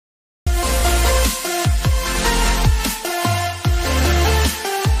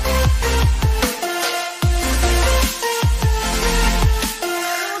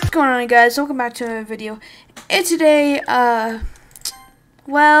on, guys? Welcome back to another video. And today, well,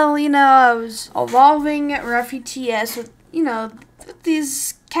 I was evolving Luffy TS with, with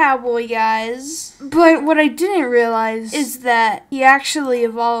these cowboy guys. But what I didn't realize is that he actually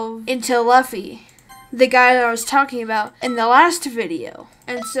evolved into Luffy, the guy that I was talking about in the last video,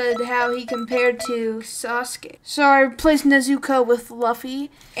 and said how he compared to Sasuke. So I replaced Nezuko with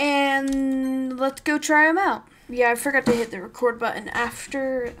Luffy, and let's go try him out. Yeah, I forgot to hit the record button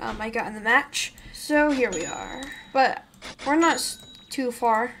after I got in the match. So here we are. But we're not too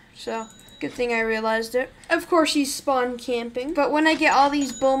far, so good thing I realized it. Of course he's spawn camping, but when I get all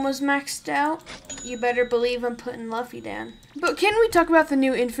these Bulmas maxed out, you better believe I'm putting Luffy down. But can we talk about the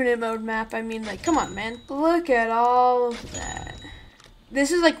new infinite mode map? I mean, like, come on, man. Look at all of that.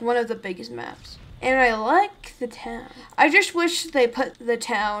 This is like one of the biggest maps. And I like the town. I just wish they put the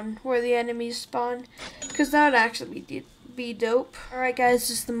town where the enemies spawn, because that would actually be dope. Alright guys,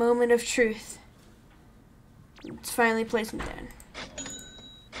 this is the moment of truth. Let's finally place him down.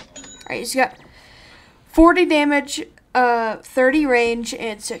 Alright, he's got 40 damage, 30 range,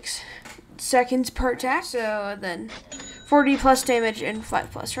 and 6 seconds per attack. So then 40 plus damage and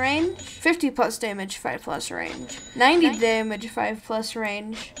 5 plus range, 50 plus damage, 5 plus range, 90 damage, 5 plus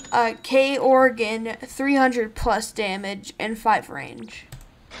range, K Oregon, 300 plus damage and 5 range.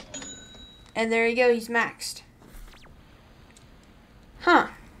 And there you go, he's maxed. Huh.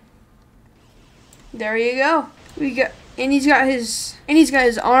 There you go. And he's got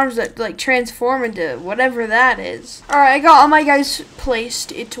his arms that like transform into whatever that is. Alright, I got all my guys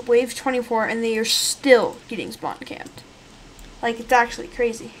placed into wave 24 and they are still getting spawn camped. Like, it's actually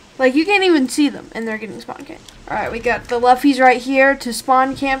crazy. Like, you can't even see them, and they're getting spawn camped. Alright, we got the Luffys right here to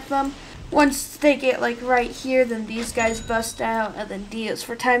spawn camp them. Once they get, like, right here, then these guys bust out, and then Dio's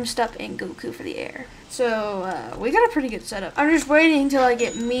for time stop, and Goku for the air. So, we got a pretty good setup. I'm just waiting until I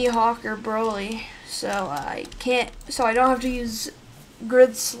get Mihawk or Broly, so I don't have to use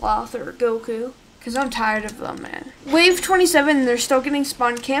Grid Sloth or Goku, because I'm tired of them, man. Wave 27, they're still getting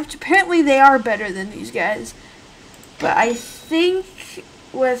spawn camped. Apparently, they are better than these guys. But I think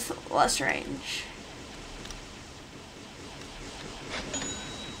with less range.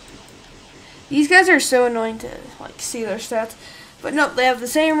 These guys are so annoying to like see their stats. But nope, they have the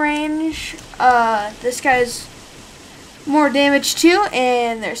same range. This guy's more damage too,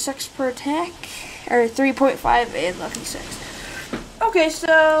 and they're 6 per attack. Or 3.5 and Luffy 6. Okay,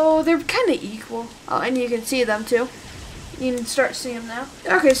 so they're kinda equal. Oh, and you can see them too. You can start seeing them now.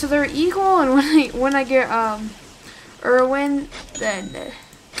 Okay, so they're equal, and when I get Irwin, then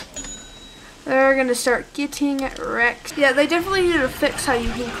they're gonna start getting wrecked. Yeah, they definitely need to fix how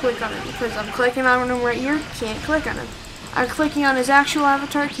you can click on him, because I'm clicking on him right here, can't click on him. I'm clicking on his actual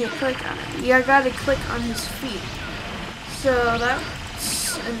avatar, can't click on him. You gotta click on his feet. So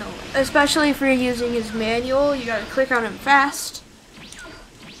that's annoying. Especially if you're using his manual, you gotta click on him fast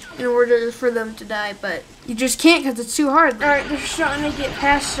in order for them to die, but you just can't because it's too hard. Alright, they're starting to get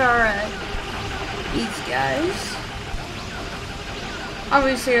past our these guys.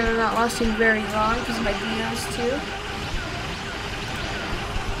 Obviously, they're not lasting very long because of my Dinos too.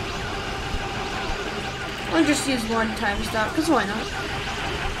 I'll just use one time stop because why not?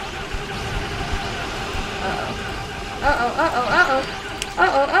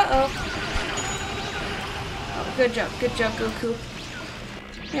 Oh, good job, Goku.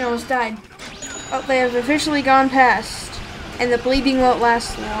 He almost died. Oh, they have officially gone past, and the bleeding won't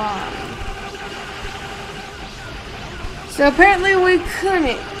last long. So apparently we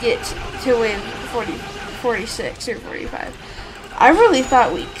couldn't get to wave 46 or 45. I really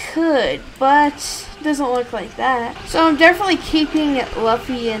thought we could, but it doesn't look like that. So I'm definitely keeping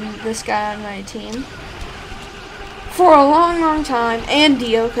Luffy and this guy on my team for a long time, and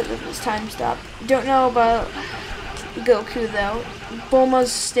Dio because of his time stop. Don't know about Goku though.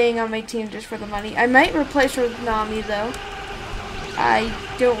 Bulma's staying on my team just for the money. I might replace her with Nami though. I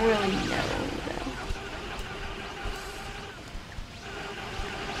don't really know.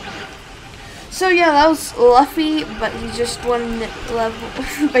 So yeah, that was Luffy, but he's just one level.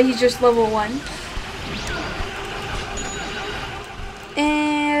 But he's just level 1.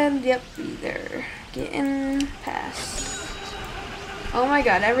 And yep, they're getting past. Oh my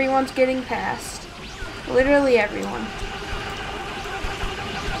God, everyone's getting past. Literally everyone.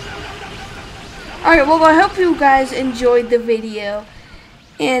 Alright, well, I hope you guys enjoyed the video,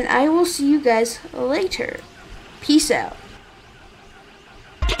 and I will see you guys later. Peace out.